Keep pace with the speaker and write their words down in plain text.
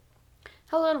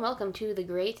Hello and welcome to the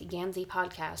Great Gansey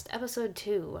Podcast, Episode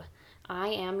 2. I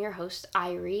am your host,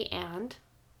 Irie, and...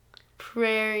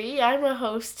 Prairie, I'm a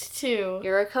host too.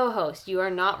 You're a co-host. You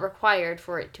are not required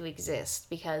for it to exist,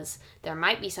 because there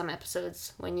might be some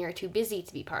episodes when you're too busy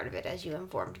to be part of it, as you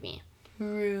informed me.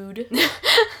 Rude.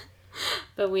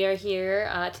 But we are here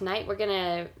tonight.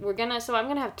 So I'm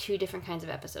gonna have two different kinds of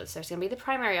episodes. There's gonna be the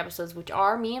primary episodes, which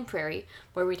are me and Prairie,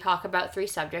 where we talk about 3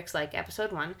 subjects, like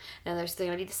episode 1. And there's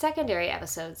gonna be the secondary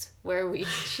episodes, where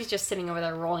she's just sitting over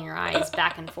there rolling her eyes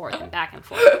back and forth and back and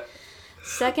forth.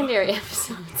 Secondary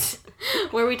episodes,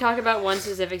 where we talk about one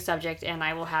specific subject, and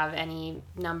I will have any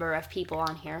number of people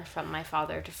on here, from my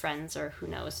father to friends, or who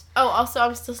knows. Oh, also,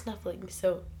 I'm still snuffling,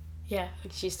 so, yeah.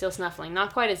 She's still snuffling.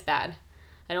 Not quite as bad.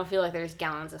 I don't feel like there's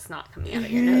gallons of snot coming out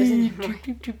of your nose anymore.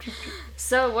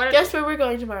 So what? Guess where we're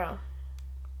going tomorrow?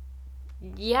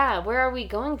 Yeah, where are we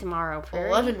going tomorrow,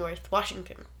 Prairie? Leavenworth,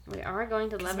 Washington. We are going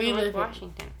to Leavenworth,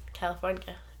 Washington.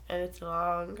 California. And it's a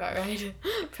long car ride.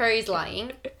 Prairie's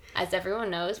lying. As everyone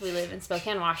knows, we live in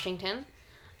Spokane, Washington,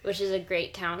 which is a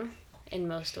great town in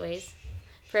most ways.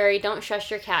 Prairie, don't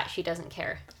shush your cat. She doesn't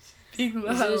care.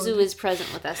 Zuzu is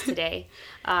present with us today.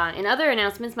 In other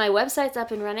announcements, my website's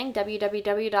up and running,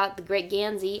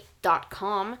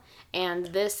 www.thegreatgansey.com, and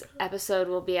this episode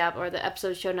will be up, or the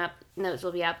episode shown up notes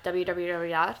will be up,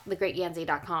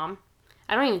 www.thegreatgansey.com.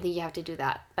 I don't even think you have to do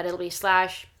that, but it'll be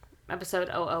 /episode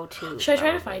 002. Should I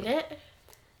try to find it?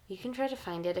 You can try to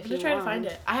find it if you want. Try to find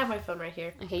it. I have my phone right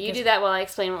here. Okay, you do that while I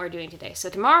explain what we're doing today. So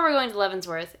tomorrow we're going to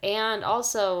Leavenworth, and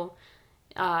also...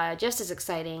 just as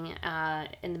exciting,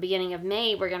 in the beginning of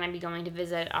May, we're going to be going to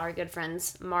visit our good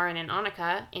friends Marin and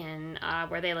Annika in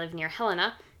where they live near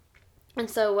Helena. And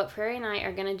so what Prairie and I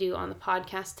are going to do on the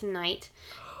podcast tonight...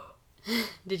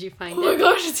 Did you find it? Oh my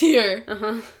gosh, it's here!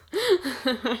 Uh-huh.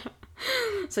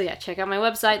 So yeah, check out my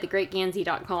website,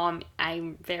 thegreatgansey.com.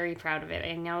 I'm very proud of it.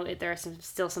 I know there are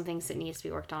still some things that needs to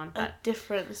be worked on. But... A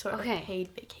different sort of paid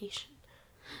vacation.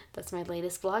 That's my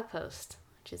latest blog post,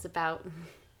 which is about...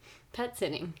 pet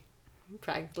sitting.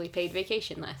 Practically paid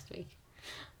vacation last week.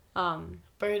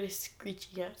 Bird is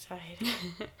screeching outside.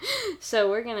 So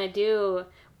we're gonna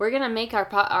make our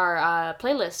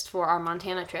playlist for our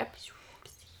Montana trip.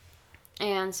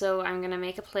 And so I'm gonna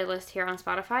make a playlist here on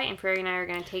Spotify, and Prairie and I are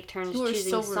gonna take turns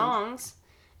choosing songs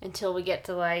until we get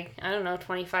to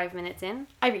 25 minutes in.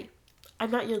 Irie,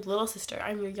 I'm not your little sister.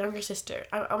 I'm your younger sister.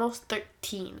 I'm almost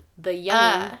 13. The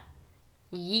young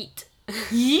yeet.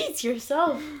 Yeet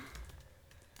yourself.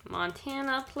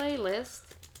 Montana playlist,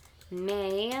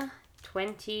 May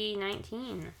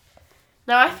 2019.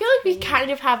 Now, I feel like we kind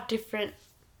of have different...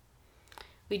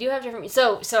 We do have different...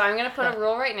 So I'm going to put a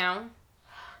rule right now.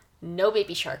 No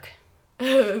Baby Shark.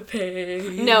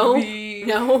 Baby. No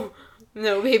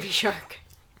Baby Shark.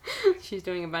 She's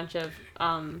doing a bunch of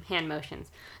hand motions.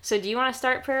 So do you want to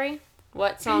start, Prairie?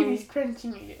 What song... Baby's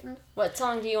crunching again. What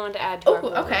song do you want to add to our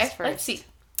playlist first? Let's see.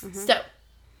 Mm-hmm. So...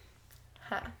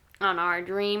 On our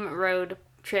Dream Road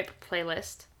Trip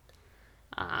playlist,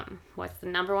 what's the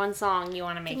number one song you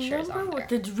want to make sure is on there?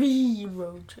 The Dream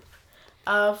Road Trip.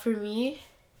 For me...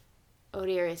 Oh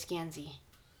dear, it's Gansey.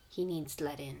 He needs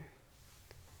let in.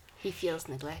 He feels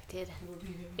neglected.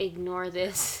 Ignore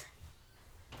this.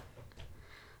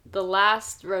 The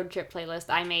last road trip playlist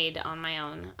I made on my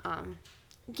own.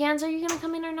 Gans, are you going to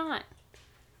come in or not?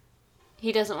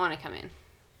 He doesn't want to come in.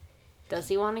 Does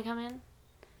he want to come in?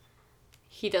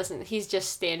 He doesn't. He's just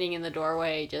standing in the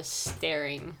doorway, just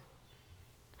staring.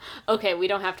 Okay, we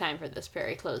don't have time for this,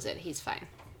 Prairie. Close it. He's fine.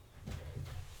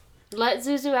 Let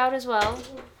Zuzu out as well.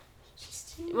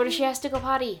 What if she has to go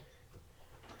potty?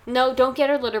 No, don't get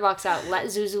her litter box out. Let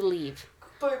Zuzu leave.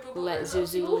 Let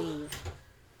Zuzu leave.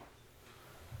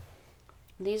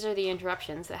 These are the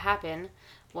interruptions that happen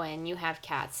when you have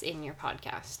cats in your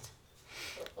podcast.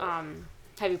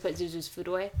 Have you put Zuzu's food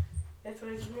away? That's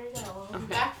what I'm doing right now. I'll be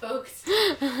back, folks.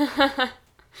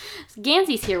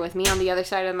 Gansey's here with me on the other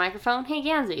side of the microphone. Hey,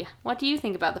 Gansey, what do you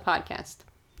think about the podcast?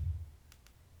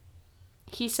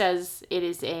 He says it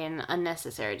is an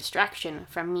unnecessary distraction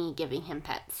from me giving him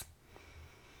pets.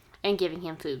 And giving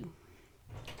him food.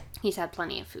 He's had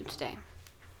plenty of food today.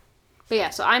 But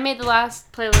yeah, so I made the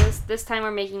last playlist. This time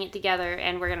we're making it together,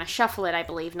 and we're going to shuffle it, I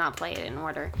believe, not play it in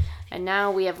order. And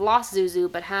now we have lost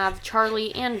Zuzu, but have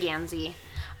Charlie and Gansey.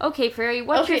 Okay, Prairie,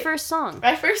 what's your first song?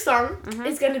 My first song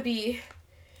is going to be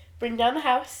Bring Down the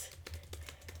House.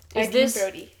 Is this...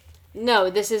 Brody. No,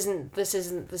 this isn't. Is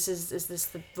this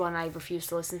the one I refuse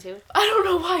to listen to? I don't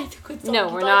know why. It's a good song. No,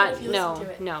 we're not. No.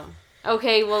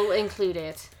 Okay, we'll include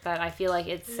it, but I feel like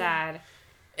it's sad.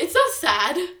 It's not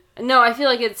sad. No, I feel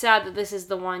like it's sad that this is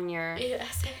the one you're...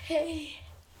 Yes, hey.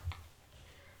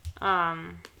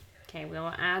 Okay, we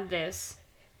will add this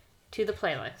to the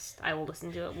playlist. I will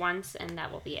listen to it once, and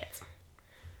that will be it.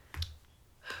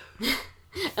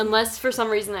 Unless for some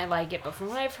reason I like it, but from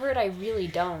what I've heard, I really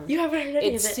don't. You haven't heard any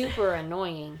of it. It's super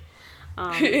annoying.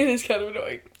 It is kind of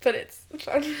annoying, but it's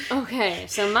fun. Okay,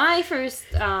 so my first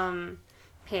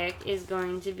pick is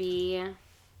going to be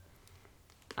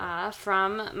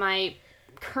from my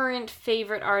current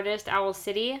favorite artist, Owl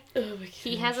City. Oh my gosh.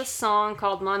 He has a song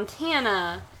called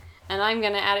Montana, and I'm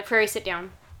going to add it. Prairie, sit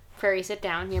down. Prairie, sit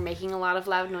down. You're making a lot of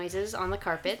loud noises on the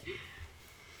carpet.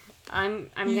 I'm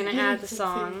going to add the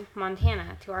song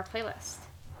Montana to our playlist.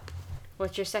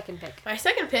 What's your second pick? My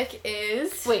second pick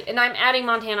is... Wait, and I'm adding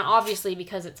Montana, obviously,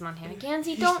 because it's Montana.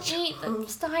 Gansey, don't eat the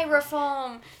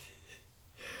styrofoam.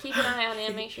 Keep an eye on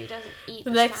him. Make sure he doesn't eat The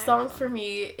the next styrofoam. song for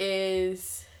me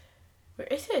is... Where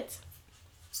is it?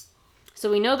 So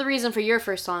we know the reason for your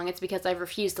first song. It's because I've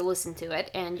refused to listen to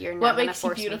it, and you're not What going to Makes You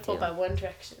force me Beautiful to. by One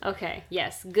Direction. Okay,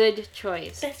 yes. Good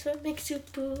choice. That's what makes you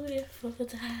beautiful. Da,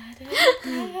 da,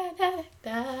 da,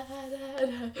 da,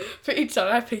 da. For each song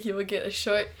I pick, you will get a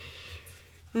short...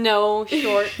 No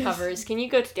short covers. Can you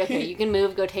go to... Okay, you can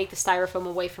move. Go take the styrofoam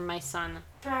away from my son.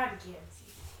 Add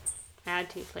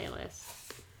to playlist.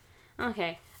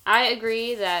 Okay. I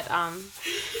agree that,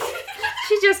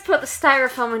 she just put the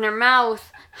styrofoam in her mouth.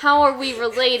 How are we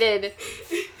related?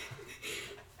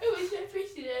 I wish I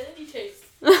appreciated it any taste.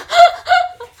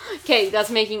 Okay, that's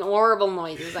making horrible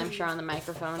noises, I'm sure, on the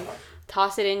microphone.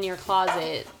 Toss it in your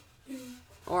closet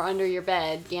or under your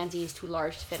bed. Gansey is too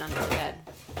large to fit under the bed.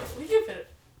 We can fit it.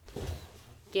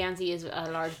 Gansey is a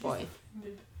large boy.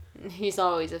 He's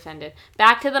always offended.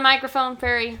 Back to the microphone,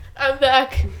 Prairie. I'm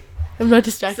back. I'm not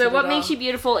distracted. So What Makes You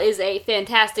Beautiful is a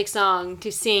fantastic song to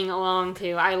sing along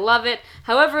to. I love it.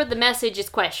 However, the message is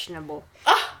questionable.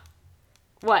 Ah!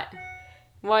 What?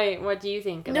 Why? What do you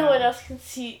think about No one it? else can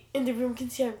see, in the room can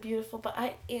see I'm beautiful, but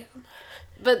I am.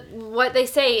 But what they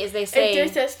say is If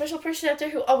there's a special person out there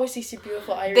who always thinks you're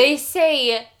beautiful, Irie. They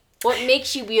say what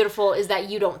makes you beautiful is that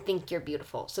you don't think you're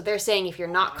beautiful. So they're saying if you're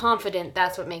not confident,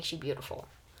 that's what makes you beautiful.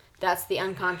 That's the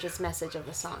unconscious message of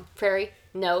the song. Prairie,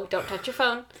 no, don't touch your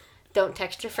phone. Don't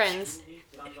text your friends.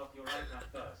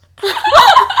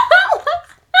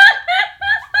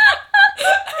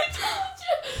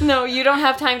 No, you don't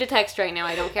have time to text right now.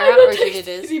 I don't care how urgent it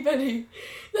is. Anybody.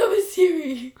 That was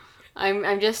Siri.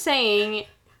 I'm just saying.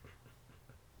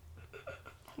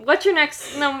 What's your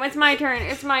next? No, it's my turn.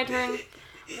 It's my turn.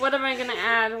 What am I gonna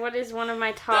add? What is one of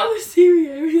my top? That was Siri.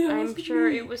 Irie. I'm sure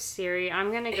it was Siri.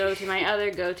 I'm gonna go to my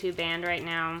other go-to band right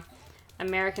now,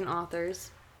 American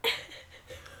Authors.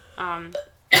 And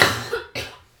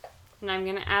I'm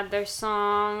gonna add their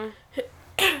song.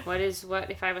 What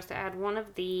if I was to add one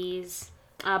of these?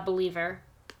 Believer.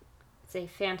 It's a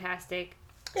fantastic,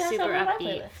 Yeah, it's super on my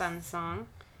upbeat, playlist. fun song.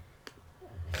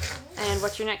 And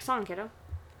what's your next song, kiddo?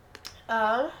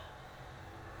 The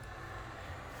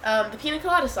Pina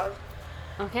Colada song.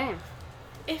 Okay.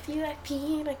 If you like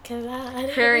pina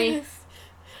coladas, Prairie.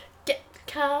 get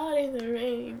caught in the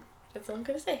rain. That's all I'm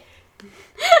gonna say.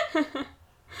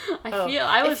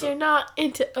 If you're not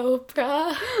into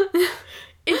Oprah,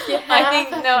 if you have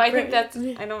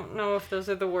I don't know if those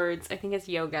are the words. I think it's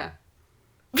yoga.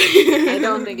 I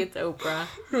don't think it's Oprah.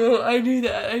 Oh, I knew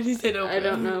that. I just said Oprah. I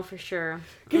don't know for sure.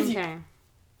 Okay.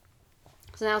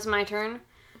 So now it's my turn.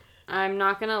 I'm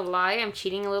not going to lie. I'm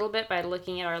cheating a little bit by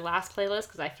looking at our last playlist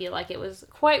because I feel like it was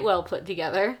quite well put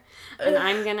together. And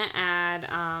I'm going to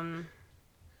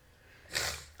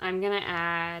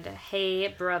add, Hey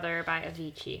Brother by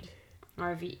Avicii.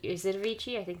 Or is it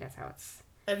Avicii? I think that's how it's...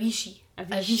 Avicii.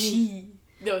 Avicii.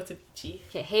 No, it's Avicii.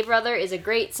 Okay, Hey Brother is a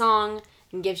great song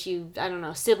and gives you, I don't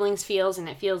know, siblings feels, and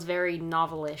it feels very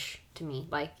novelish to me.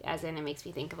 Like, as in, it makes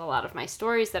me think of a lot of my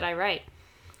stories that I write.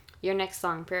 Your next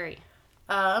song, Prairie.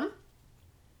 I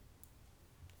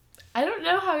don't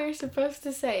know how you're supposed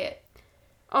to say it.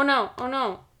 Oh no.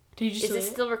 Did you just Is it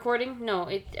still recording? No,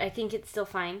 I think it's still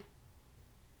fine.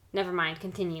 Never mind,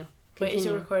 continue. Wait, is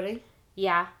it recording?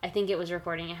 Yeah, I think it was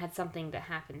recording. It had something that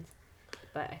happened.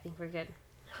 But I think we're good.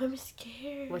 I'm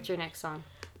scared. What's your next song?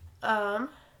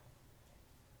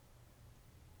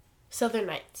 Southern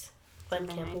Nights. Glenn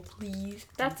Campbell, please.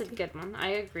 That's a good one. I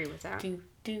agree with that. Do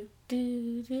do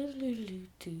do do do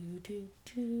do do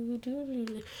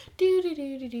do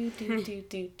do do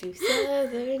do do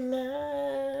Southern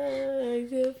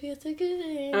Nights. It feels so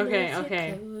good.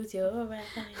 Okay. Close your eyes.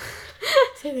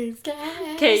 Southern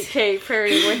skies. Okay,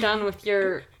 Prairie, we're done with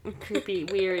your creepy,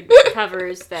 weird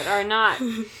covers that are not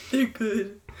They're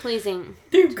good. pleasing.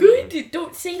 They're good.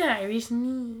 Don't say that,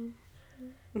 Irie.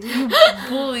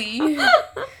 Bully.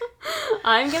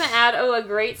 I'm gonna add a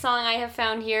great song I have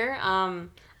found here.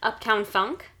 Uptown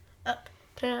Funk.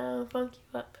 Uptown funk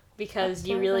you up. Because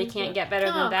Uptown you really funk you can't up. get better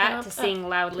than Come that up, to sing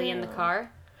loudly in the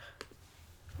car.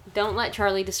 Don't let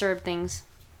Charlie disturb things.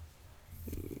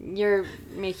 You're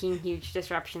making huge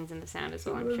disruptions in the sound as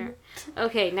well, I'm sure.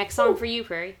 Okay, next song for you,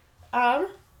 Prairie.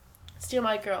 Steal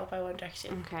My Girl by One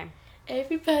Direction. Okay.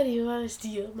 Everybody wanna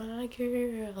steal my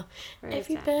girl. Where is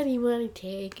Everybody wanna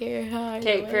take her heart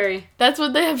Okay, away. Prairie. That's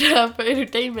what they have to have for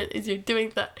entertainment, is you're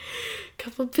doing that.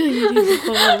 Couple billion in the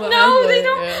whole No, they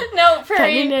don't. No,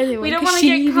 Prairie. We don't want to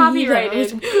get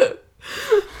copyrighted.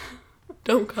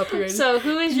 Don't copyright it. So,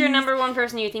 who is your number one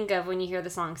person you think of when you hear the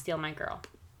song Steal My Girl?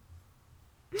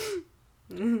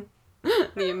 The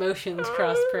emotions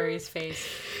cross Prairie's face.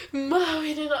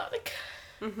 Maureen and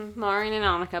Annika. Maureen and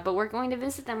Annika, but we're going to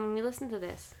visit them when we listen to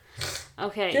this.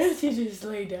 Okay. Gansey just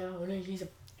lay down and he's a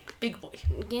big boy.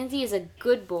 Gansey is a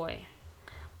good boy.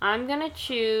 I'm going to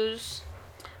choose...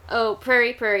 Oh,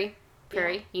 Prairie.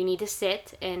 Yeah. You need to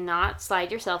sit and not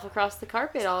slide yourself across the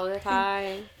carpet all the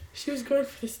time. She was going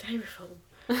for the styrofoam.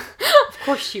 Of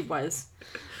course she was.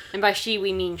 And by she,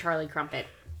 we mean Charlie Crumpet.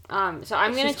 So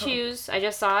I'm going to choose... I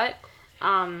just saw it.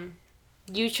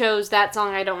 You chose that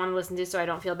song I don't want to listen to, so I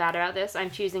don't feel bad about this. I'm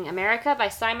choosing America by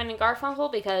Simon and Garfunkel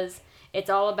because it's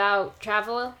all about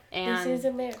travel and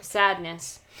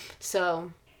sadness.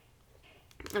 So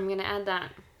I'm going to add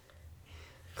that.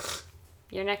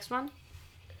 Your next one?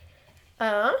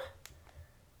 How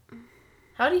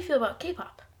do you feel about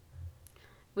K-pop?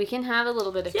 We can have a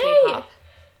little bit of Yay! K-pop.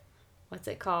 What's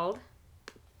it called?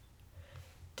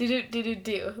 Do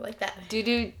like that.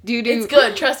 Do. It's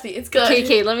good. Trust me, it's good.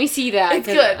 Okay, let me see that. It's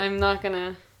good. I'm not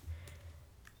gonna.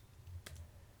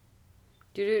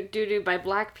 Do by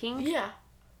Blackpink. Yeah.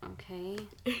 Okay.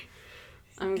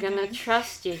 I'm gonna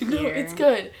trust you here. No, it's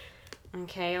good.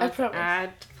 Okay, let's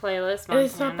add to playlist. And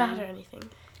it's not bad or anything.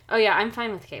 Oh yeah, I'm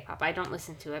fine with K-pop. I don't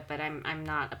listen to it, but I'm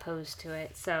not opposed to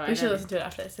it. So we should listen to it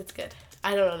after this. It's good.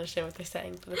 I don't understand what they're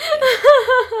saying, but it's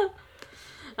good.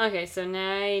 Okay, so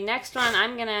next one,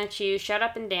 I'm gonna choose "Shut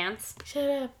Up and Dance." Shut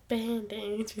up and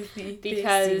dance with me.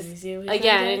 Because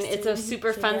again, it's a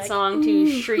super fun song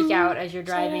to shriek out as you're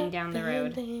driving down the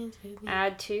road.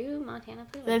 Add to Montana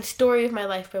playlist. Then "Story of My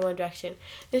Life" by One Direction.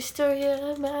 The story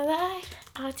of my life,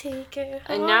 I'll take her home.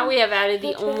 And now we have added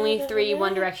the only 3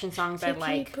 One Direction songs I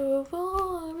like. Keep her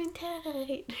warm and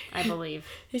tight. I believe.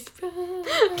 It's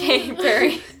Okay,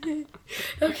 Prairie.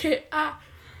 Okay.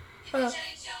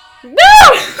 No!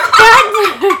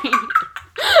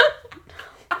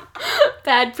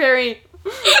 Bad Prairie.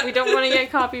 We don't want to get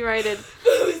copyrighted.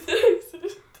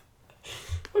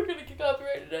 We're gonna get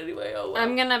copyrighted anyway. Oh, well.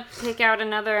 I'm gonna pick out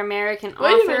another American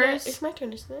Wait a minute. authors. It's my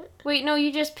turn, isn't it? Wait, no,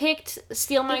 you just picked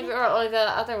Steal My Girl, or the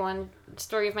other one,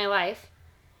 Story of My Life.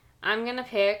 I'm gonna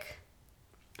pick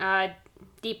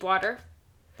Deep Water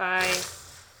by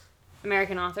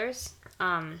American authors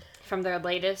from their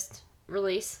latest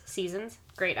release, Seasons.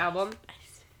 Great album.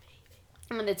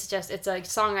 And it's a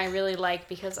song I really like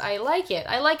because I like it.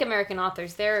 I like American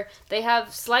authors. They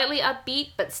have slightly upbeat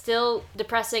but still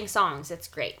depressing songs. It's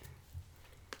great.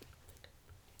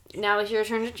 Now it's your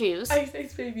turn to choose. Ice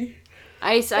Ice Baby.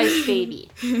 Ice Ice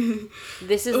Baby.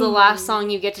 This is the last song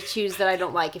you get to choose that I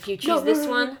don't like. If you choose this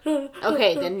one,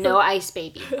 okay, then no Ice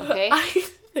Baby. Okay.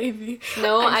 Ice Baby.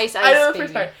 No Ice I know the Baby.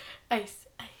 first part. Ice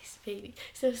Baby.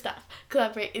 So stop,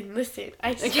 collaborate, and listen.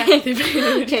 I Okay.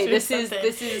 Okay, this is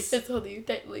It's holding you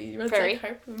tightly. Prairie.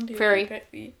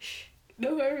 Prairie. Shh.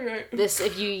 No, right. This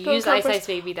if you use Ice Ice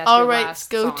Baby, that's all your right,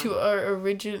 last go song.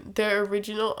 to their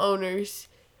original owners.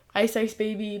 Ice Ice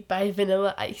Baby by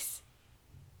Vanilla Ice.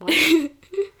 What?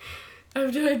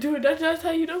 I'm doing that's how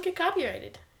you don't get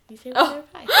copyrighted. You say Oh.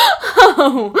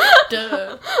 oh.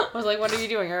 Duh. I was like, what are you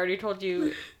doing? I already told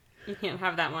you you can't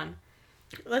have that one.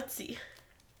 Let's see.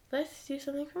 Let's do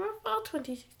something from our fall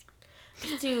 2016.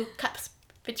 Let's do Cups.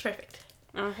 Pitch Perfect.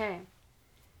 Okay.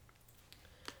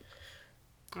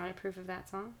 I approve of that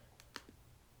song.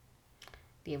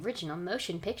 The original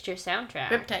motion picture soundtrack.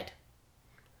 Riptide.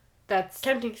 That's...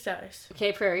 Counting Stars.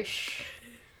 Okay, Prairie. Shh.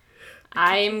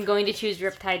 I'm going to choose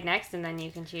Riptide next, and then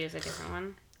you can choose a different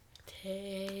one.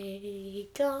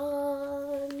 Take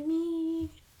on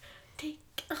me.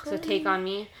 So Take On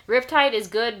Me. Riptide is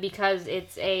good because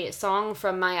it's a song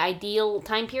from my ideal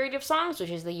time period of songs, which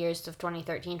is the years of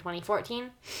 2013,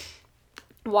 2014.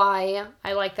 Why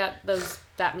I like that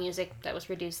music that was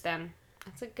produced then?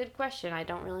 That's a good question. I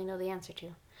don't really know the answer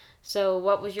to. So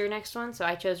what was your next one? So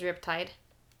I chose Riptide.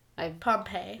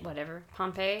 Pompeii. Whatever.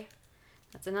 Pompeii.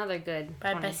 That's another good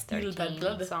By Bastille 2013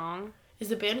 Blood. song. Is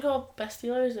the band called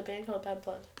Bastille or is the band called Bad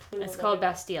Blood? It's called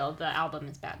Bastille. The album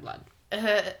is Bad Blood.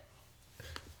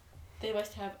 They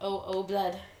must have O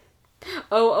blood.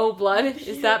 Oh, blood?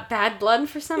 Is that bad blood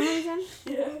for some reason?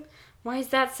 Yeah. Why is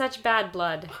that such bad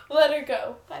blood? Let Her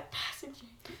Go by Passenger.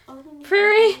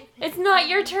 Prairie, it's not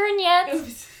your turn yet.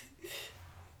 Oops.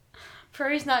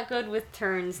 Prairie's not good with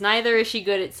turns. Neither is she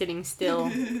good at sitting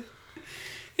still.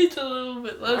 It's a little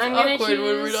bit less I'm gonna awkward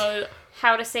when we're choose not.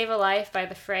 How to Save a Life by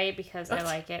The Fray because I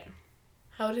like it.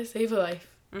 How to Save a Life.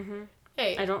 Mm-hmm.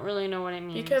 Hey. I don't really know what it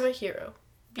means. Become a hero.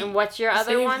 And what's your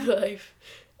other Save one? a life.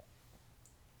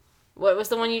 What was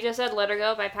the one you just said? Let Her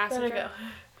Go by Passenger? Let Her Go.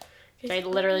 Which I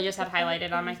literally just have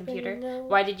highlighted on my computer.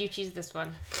 Why did you choose this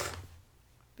one?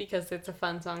 Because it's a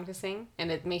fun song to sing and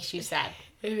it makes you sad.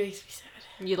 It makes me sad.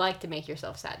 You like to make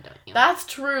yourself sad, don't you? That's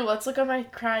true. Let's look at my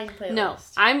crying playlist. No.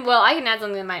 I can add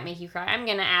something that might make you cry. I'm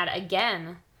gonna add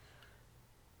Again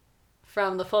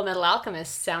from the Full Metal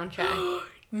Alchemist soundtrack.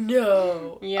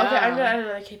 No. Yeah. Okay, I'm gonna add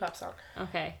another K-pop song.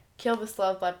 Okay. Kill This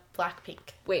Love by Blackpink.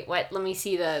 Wait, what? Let me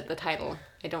see the title.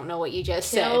 I don't know what you just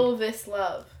said. Kill This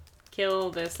Love. Kill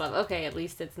This Love. Okay, at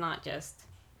least it's not just...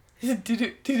 do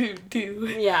do do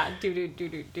do. Yeah,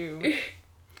 do.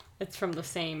 It's from the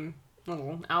same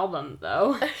little album,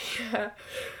 though. Yeah.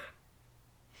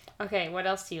 Okay, what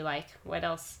else do you like? What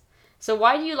else? So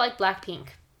why do you like Blackpink?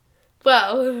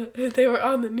 Well, they were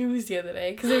on the news the other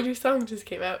day because their new song just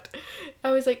came out.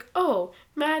 I was like, oh,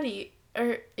 Maddie,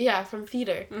 from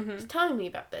theater, was telling me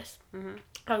about this. Mm-hmm.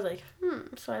 I was like,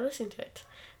 so I listened to it.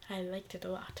 I liked it a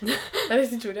lot. I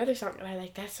listened to another song and I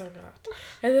liked that song a lot.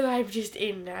 And then I'm just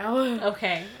in now.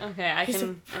 Okay, I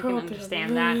can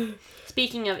understand that.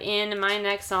 Speaking of in, my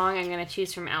next song I'm gonna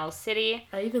choose from Owl City.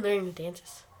 I even learned the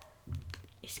dances.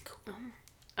 It's cool.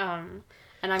 And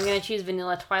I'm gonna choose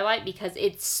Vanilla Twilight because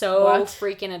it's so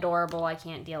freaking adorable. I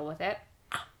can't deal with it.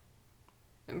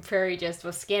 And Prairie just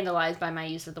was scandalized by my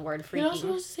use of the word freaking. You're not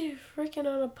supposed to say freaking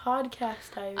on a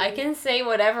podcast, Irie. I can say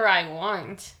whatever I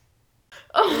want.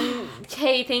 Oh.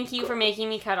 Hey, thank you for making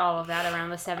me cut all of that around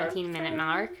the 17-minute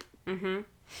mark.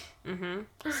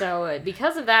 So,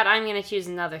 because of that, I'm going to choose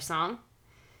another song.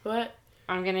 What?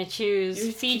 I'm going to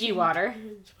choose Fiji Water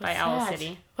by Owl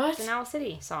City. What? It's an Owl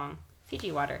City song.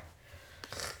 Fiji Water.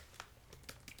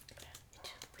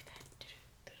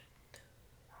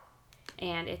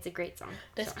 And it's a great song.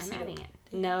 So I'm adding it.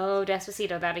 No,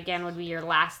 Despacito. That again would be your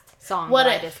last song that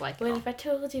I dislike. What if I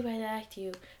told you I liked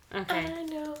you? Okay. I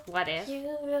know. What if? You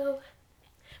know.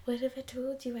 What if I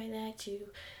told you I liked you?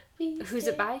 Who's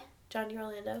it by? Johnny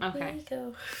Orlando. Okay. We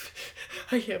go.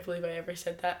 I can't believe I ever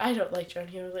said that. I don't like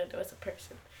Johnny Orlando as a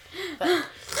person. But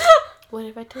what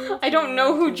if I told you? I don't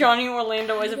know who Johnny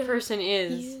Orlando as a person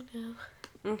is. You know.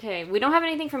 Okay, we don't have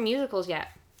anything from musicals yet.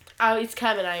 Oh, it's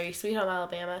Kevin Irie, Sweet Home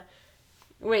Alabama.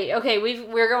 Wait, okay,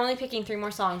 we're only picking 3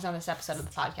 more songs on this episode of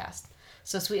the podcast.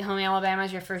 So Sweet Home Alabama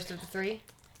is your first of the 3?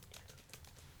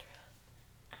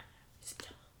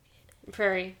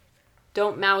 Prairie,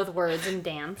 don't mouth words and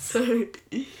dance.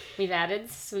 We've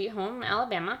added Sweet Home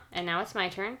Alabama, and now it's my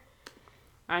turn.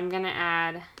 I'm gonna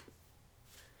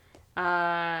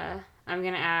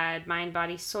add Mind,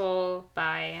 Body, Soul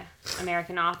by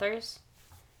American Authors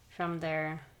from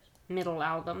their middle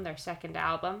album, their second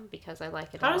album, because I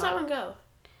like it a lot. How does that one go?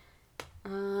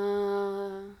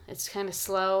 It's kind of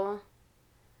slow.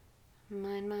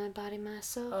 Mind, my body, my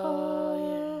soul.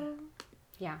 Oh,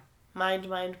 yeah. Mind,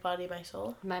 body, my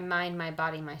soul. My mind, my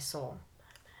body, my soul.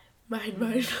 Mind,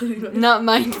 body, my soul. Not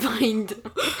mind.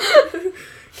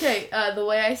 Okay, The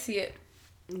Way I See It.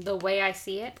 The Way I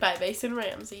See It? By Mason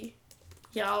Ramsey.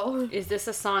 Y'all. Is this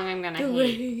a song I'm gonna The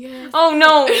hate? way Oh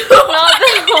no! Not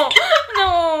that!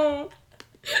 No!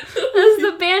 That's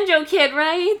the banjo kid,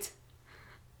 right?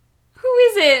 Who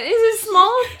is it? Is it a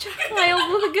small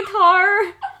child with a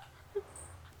guitar?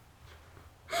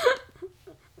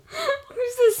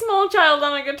 Who's this small child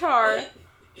on a guitar?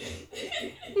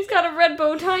 He's got a red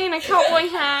bow tie and a cowboy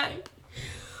hat.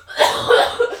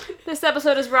 This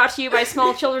episode is brought to you by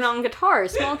Small Children on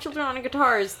Guitars. Small Children on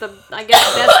Guitars, the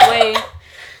best way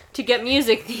to get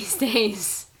music these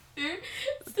days.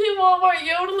 See Walmart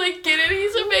yodeling kid and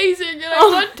he's amazing and I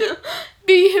want to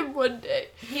be him one day.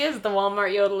 He is the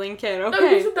Walmart yodeling kid, okay. No,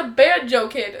 he's the banjo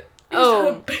kid.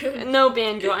 No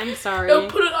banjo, I'm sorry. No,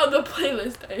 put it on the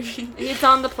playlist, Ivy. It's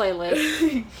on the playlist.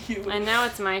 Thank you. And now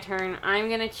it's my turn. I'm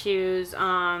gonna choose,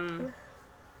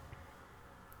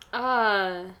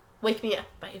 Wake Me Up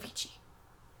by Avicii.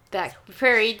 That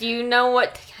Prairie, do you know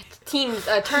what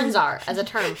turns are as a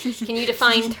term? Can you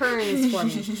define turns for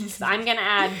me? I'm gonna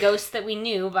add Ghosts That We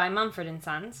Knew by Mumford &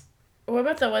 Sons. What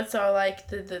about the one song, like,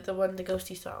 the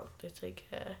ghosty song? It's like,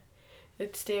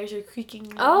 The stairs are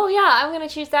creaking. Oh, yeah, I'm going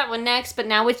to choose that one next, but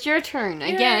now it's your turn.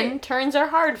 Again, turns are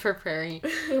hard for Prairie.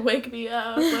 Wake me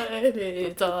up when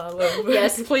it's all over.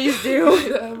 Yes, please do.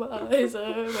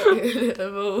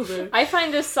 I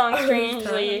find this song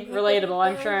strangely relatable.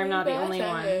 I'm sure I'm not the only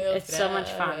one. It's so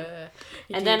much fun.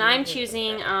 And then I'm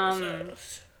choosing,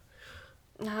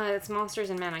 it's Monsters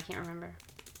and Men, I can't remember.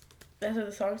 That's what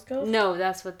the song's called? No,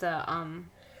 that's what the,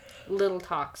 Little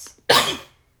Talks.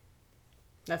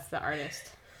 That's the artist.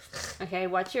 Okay,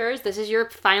 what's yours? This is your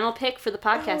final pick for the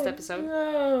podcast episode.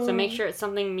 No. So make sure it's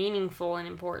something meaningful and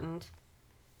important.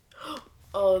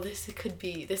 Oh, this could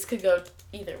go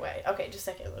either way. Okay, just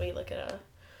a second. Let me look it up.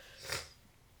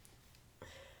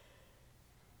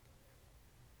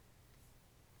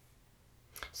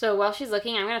 So while she's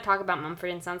looking, I'm going to talk about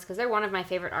Mumford & Sons because they're one of my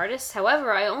favorite artists.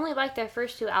 However, I only like their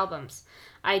first 2 albums.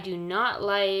 I do not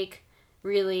like,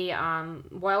 really,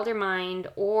 Wilder Mind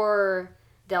or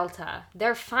Delta.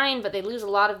 They're fine, but they lose a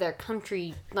lot of their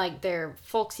country, like their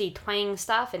folksy twang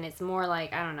stuff, and it's more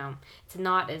like, I don't know, it's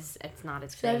not as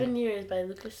great. 7 Years by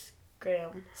Lucas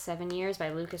Graham. 7 Years by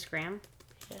Lucas Graham?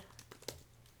 Yeah.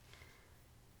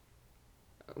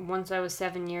 Once I Was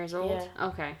 7 years old? Yeah.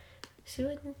 Okay. So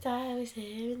once I was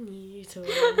 7 years old,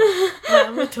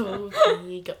 Mama told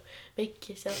me, go make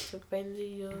yourself some friends or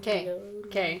you'll be lonely.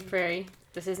 Okay, Prairie.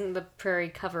 This isn't the Prairie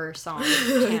cover song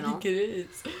channel. I think it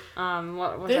is.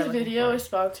 What was This I video for? is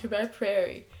sponsored by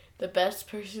Prairie, the best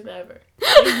person ever.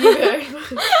 Thank you very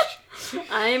much.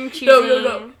 I'm choosing...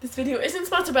 No. This video isn't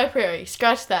sponsored by Prairie.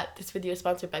 Scratch that. This video is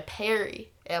sponsored by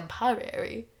Perry and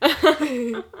Prairie.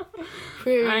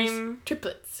 Prairie's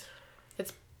triplets.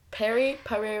 It's Perry,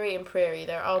 Prairie, and Prairie.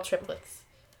 They're all triplets.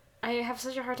 I have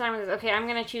such a hard time with this. Okay, I'm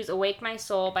going to choose Awake My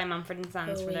Soul by Mumford &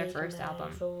 Sons for their first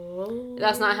album. Soul.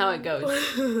 That's not how it goes.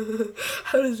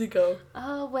 How does it go?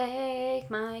 Awake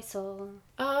my soul.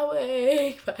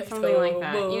 Awake my soul. Something like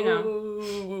that, you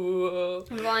know.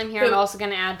 And while I'm here, I'm also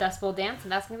going to add Dust Bowl Dance,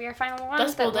 and that's going to be our final one.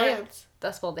 Dust Bowl Dance?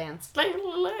 Dust Bowl Dance. That's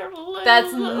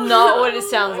That's not what it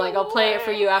sounds like. I'll play it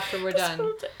for you after we're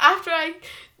done. After I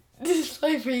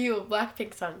play for you a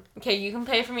Blackpink song. Okay, you can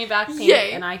play for me Blackpink,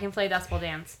 Yay. and I can play Dust Bowl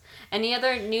Dance. Any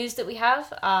other news that we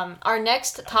have? Our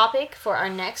next topic for our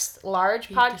next large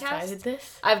podcast. Decided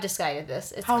this? I've decided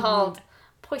this. It's How called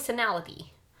rude. Poisonality.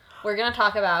 We're going to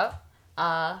talk about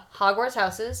Hogwarts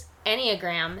houses,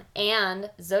 Enneagram, and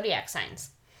zodiac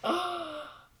signs.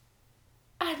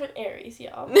 I'm an Aries,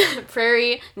 y'all.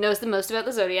 Prairie knows the most about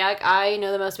the zodiac. I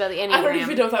know the most about the Enneagram. I don't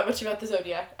even know that much about the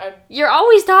Zodiac. You're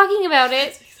always talking about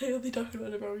it. I only talk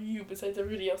about it about you, besides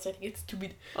everybody else. I think it's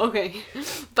stupid. Okay.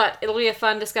 But it'll be a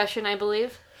fun discussion, I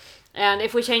believe. And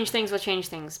if we change things, we'll change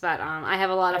things. But I have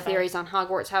a lot of theories on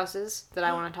Hogwarts houses that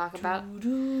I want to talk about.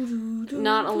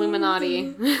 Not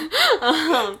Illuminati.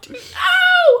 Ow!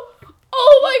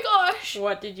 Oh my gosh!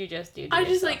 What did you just do to I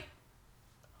just yourself?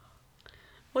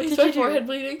 What Is did my you do? forehead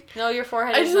bleeding? No, your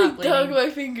forehead I is just not bleeding. dug my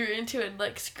finger into it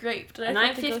and scraped. And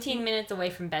I'm 15 minutes away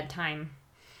from bedtime.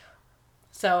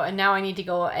 So, and now I need to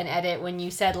go and edit when you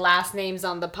said last names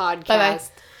on the podcast. Bye-bye.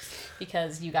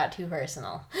 Because you got too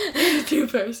personal. Too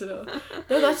personal.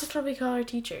 No, that's just what we call our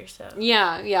teacher, so.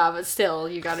 Yeah, but still,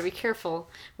 you gotta be careful.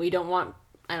 We don't want...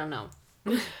 I don't know.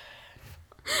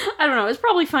 I don't know. It's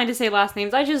probably fine to say last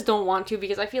names. I just don't want to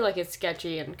because I feel like it's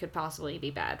sketchy and could possibly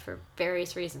be bad for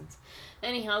various reasons.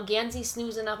 Anyhow, Gansey's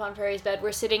snoozing up on Prairie's bed.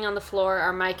 We're sitting on the floor.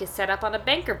 Our mic is set up on a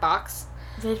banker box.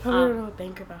 They probably don't know what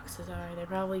banker boxes are. They're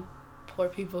probably poor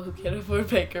people who can't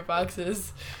afford banker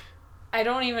boxes. I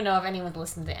don't even know if anyone's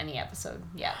listened to any episode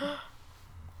yet.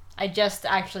 I just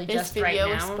right now. This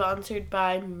video is sponsored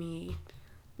by me.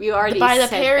 We already by the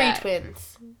said Perry that.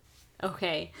 twins.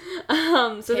 Okay. So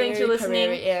Perry, thanks for listening.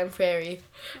 Prairie, and Prairie.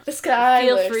 The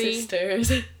Schuyler Feel free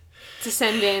sisters. To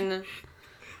send in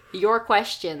your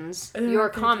questions, your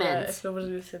comments, If nobody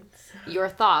listens. your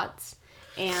thoughts,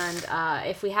 and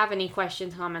if we have any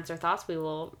questions, comments, or thoughts, we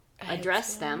will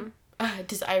address them.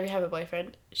 Does Irie have a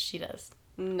boyfriend? She does.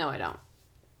 No, I don't.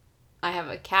 I have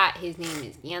a cat. His name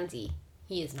is Yanzi.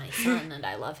 He is my son, and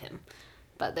I love him.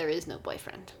 But there is no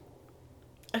boyfriend.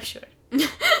 I'm sure.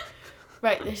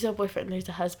 Right, there's no boyfriend. There's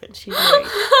a husband. She's married.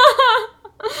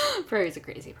 Prairie's a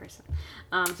crazy person.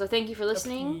 So thank you for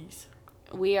listening. Please.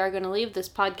 We are going to leave. This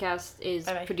podcast is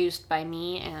Bye-bye. produced by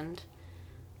me, and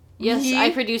yes, Me? I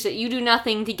produce it. You do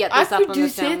nothing to get this I up on the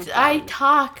produce SoundCloud. it. I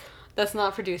talk. That's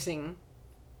not producing.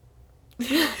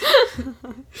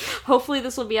 Hopefully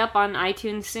this will be up on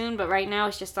iTunes soon, but right now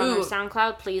it's just on our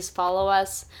SoundCloud. Please follow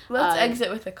us. Let's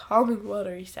exit with a calming,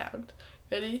 watery sound.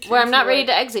 Ready? Well, I'm not ready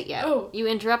to exit yet. Oh. You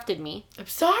interrupted me. I'm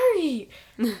sorry.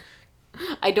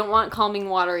 I don't want calming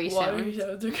watery Watery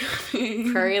sounds. sounds are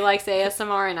coming. Prairie likes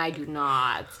ASMR and I do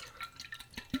not.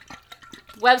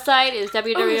 Website is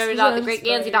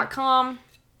www.thegreatgansey.com.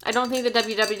 I don't think the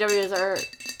wwws are...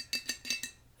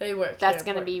 They work. That's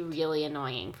going to be really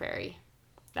annoying, Prairie.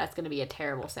 That's going to be a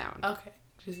terrible sound. Okay.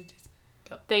 Just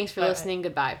go. Thanks for listening.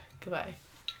 Goodbye. Goodbye.